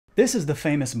This is the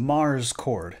famous Mars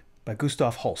chord by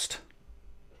Gustav Holst.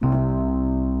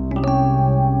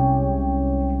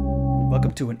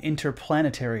 Welcome to an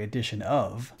interplanetary edition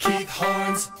of Keith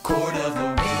Horn's Chord of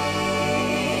the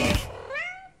Week.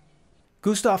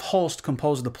 Gustav Holst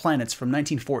composed the planets from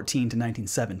 1914 to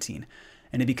 1917,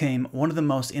 and it became one of the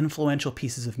most influential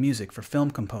pieces of music for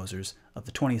film composers of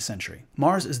the 20th century.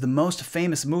 Mars is the most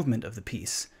famous movement of the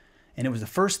piece, and it was the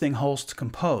first thing Holst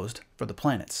composed for the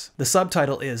planets. The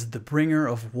subtitle is The Bringer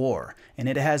of War, and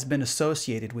it has been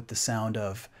associated with the sound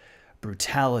of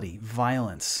brutality,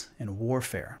 violence, and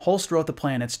warfare. Holst wrote the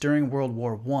planets during World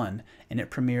War I, and it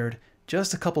premiered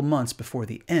just a couple months before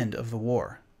the end of the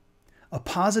war. A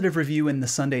positive review in the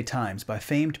Sunday Times by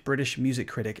famed British music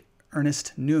critic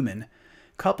Ernest Newman,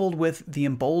 coupled with the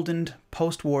emboldened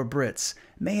post-war Brits,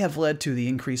 may have led to the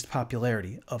increased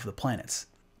popularity of the planets.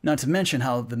 Not to mention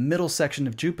how the middle section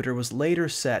of Jupiter was later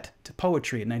set to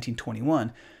poetry in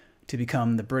 1921 to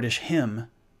become the British hymn,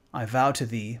 I Vow to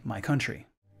Thee, My Country.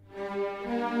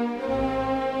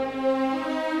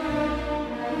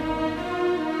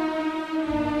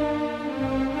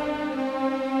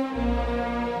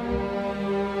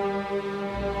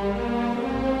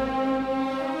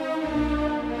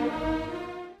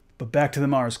 But back to the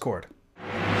Mars chord.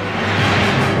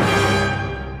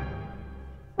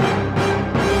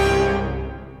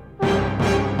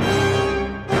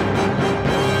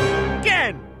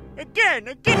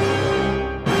 Again!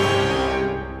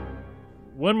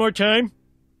 One more time.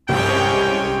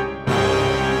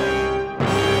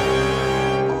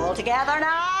 All together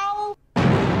now.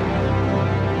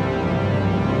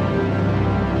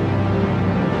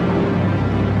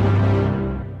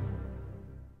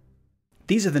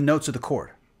 These are the notes of the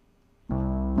chord.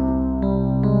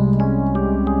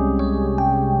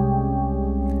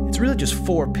 It's really just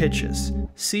four pitches: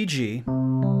 C, G,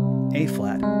 A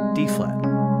flat, D flat,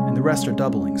 and the rest are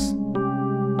doublings.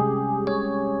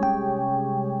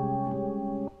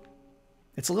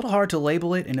 It's a little hard to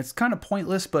label it, and it's kind of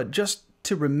pointless, but just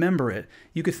to remember it,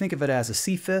 you could think of it as a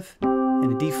C fifth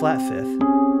and a D flat fifth,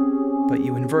 but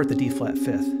you invert the D flat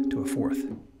fifth to a fourth.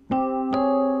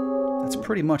 That's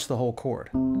pretty much the whole chord.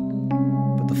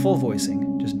 But the full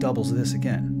voicing just doubles this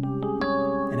again,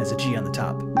 and has a G on the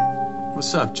top.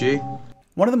 What's up, G?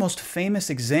 One of the most famous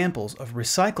examples of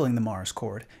recycling the Mars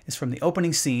chord is from the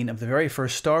opening scene of the very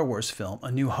first Star Wars film,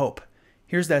 A New Hope.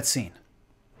 Here's that scene.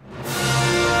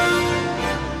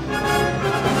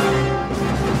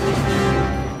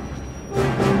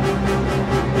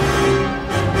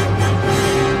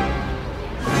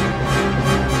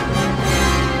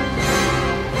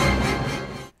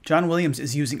 John Williams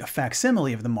is using a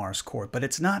facsimile of the Mars chord, but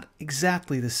it's not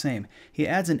exactly the same. He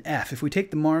adds an F. If we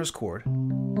take the Mars chord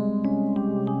and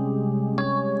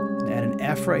add an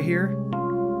F right here,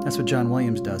 that's what John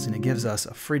Williams does, and it gives us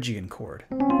a Phrygian chord.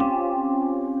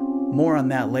 More on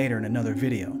that later in another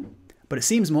video. But it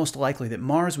seems most likely that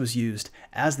Mars was used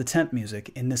as the temp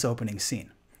music in this opening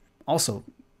scene. Also,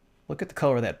 look at the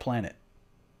color of that planet.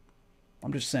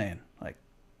 I'm just saying, like,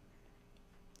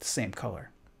 the same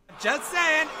color. Just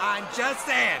saying, I'm just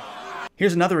saying.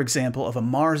 Here's another example of a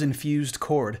Mars-infused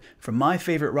chord from my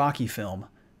favorite Rocky film,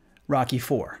 Rocky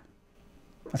IV.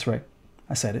 That's right,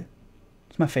 I said it.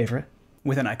 It's my favorite.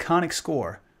 With an iconic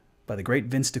score by the great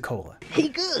Vince DiCola. He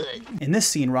good. In this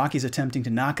scene, Rocky's attempting to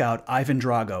knock out Ivan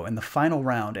Drago in the final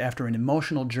round after an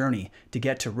emotional journey to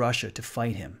get to Russia to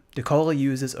fight him. DiCola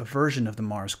uses a version of the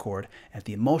Mars chord at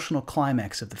the emotional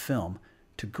climax of the film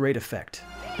to great effect.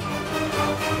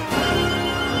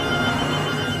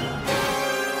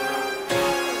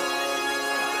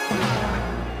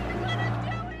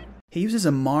 He uses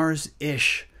a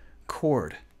Mars-ish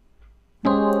chord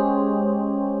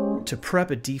to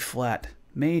prep a D-flat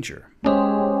major. And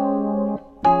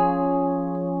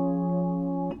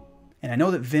I know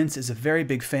that Vince is a very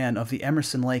big fan of the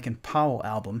Emerson, Lake and Powell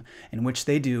album, in which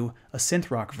they do a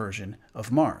synth rock version of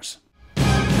Mars.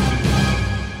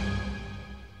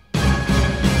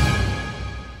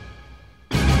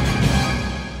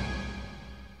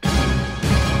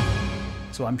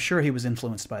 So I'm sure he was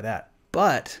influenced by that.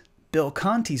 But Bill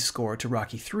Conti's score to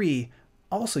Rocky III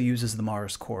also uses the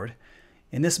Mars chord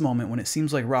in this moment when it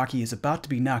seems like Rocky is about to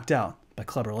be knocked out by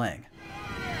Clubber Lang.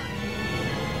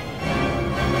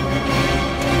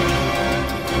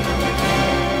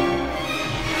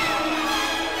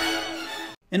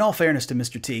 In all fairness to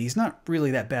Mr. T, he's not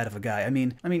really that bad of a guy. I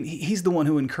mean, he's the one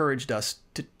who encouraged us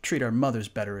to treat our mothers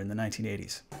better in the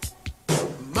 1980s.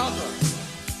 Mother,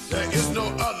 there is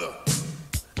no other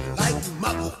like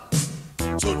mother.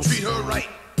 So treat her right.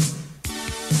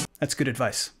 That's good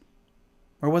advice.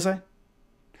 Where was I?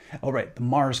 Oh, right, the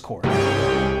Mars chord.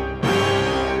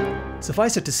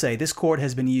 Suffice it to say, this chord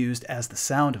has been used as the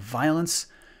sound of violence,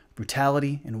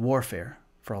 brutality, and warfare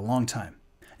for a long time.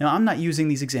 Now, I'm not using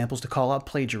these examples to call out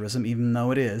plagiarism, even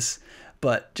though it is,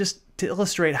 but just to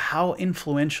illustrate how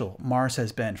influential Mars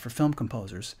has been for film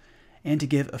composers, and to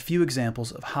give a few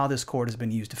examples of how this chord has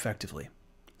been used effectively.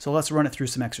 So let's run it through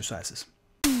some exercises.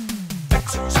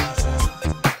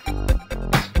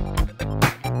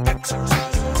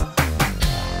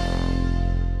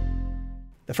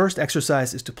 The first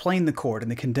exercise is to plane the chord in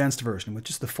the condensed version with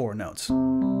just the 4 notes.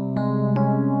 And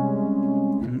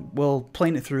we'll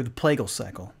plane it through the plagal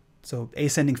cycle, so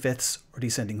ascending fifths or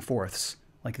descending fourths,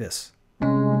 like this.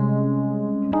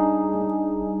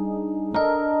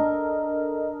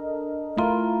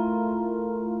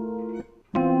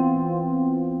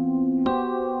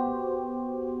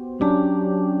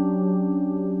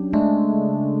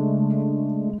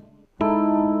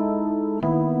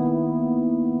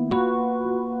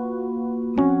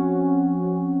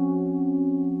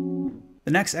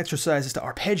 The next exercise is to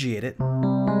arpeggiate it,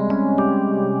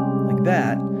 like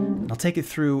that, and I'll take it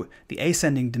through the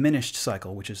ascending diminished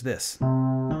cycle, which is this.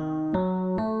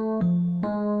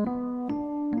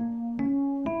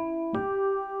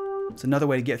 It's another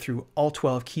way to get through all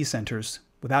 12 key centers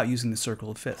without using the circle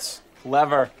of fifths.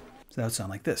 Clever. So that would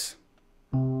sound like this.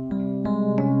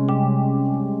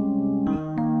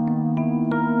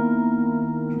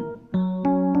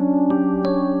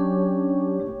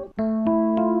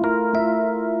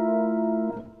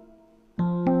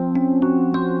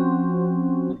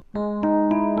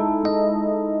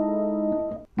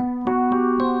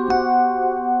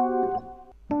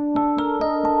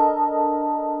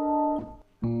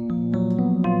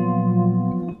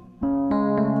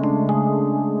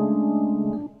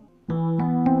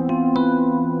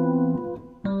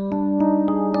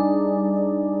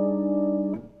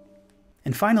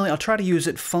 And finally, I'll try to use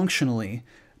it functionally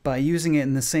by using it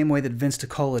in the same way that Vince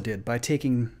DiCola did, by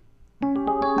taking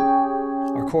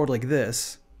our chord like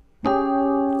this,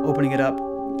 opening it up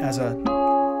as a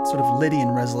sort of Lydian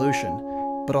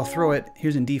resolution, but I'll throw it,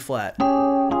 here's in D flat,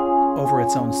 over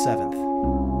its own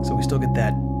 7th. So we still get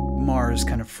that Mars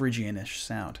kind of Phrygian-ish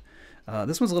sound.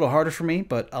 This one's a little harder for me,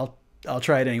 but I'll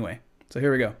try it anyway. So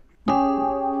here we go.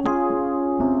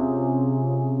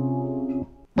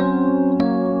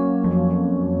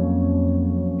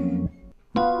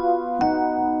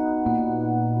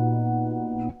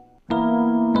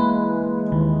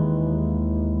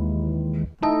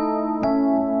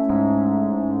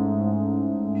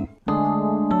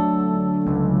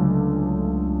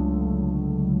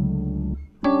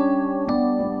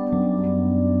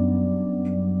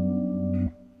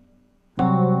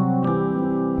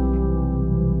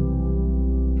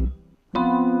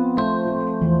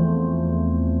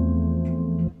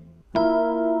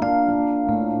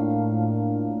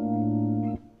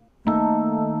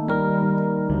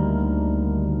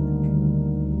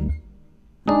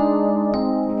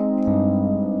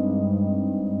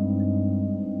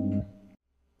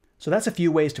 So that's a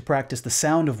few ways to practice the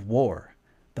sound of war,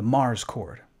 the Mars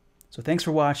chord. So thanks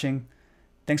for watching,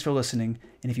 thanks for listening,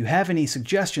 and if you have any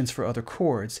suggestions for other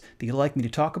chords that you'd like me to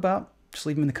talk about, just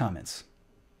leave them in the comments.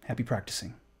 Happy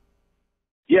practicing.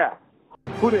 Yeah.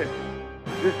 Who this?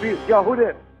 This beat. Yo, who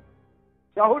this?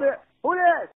 Yo, who this? Who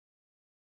this?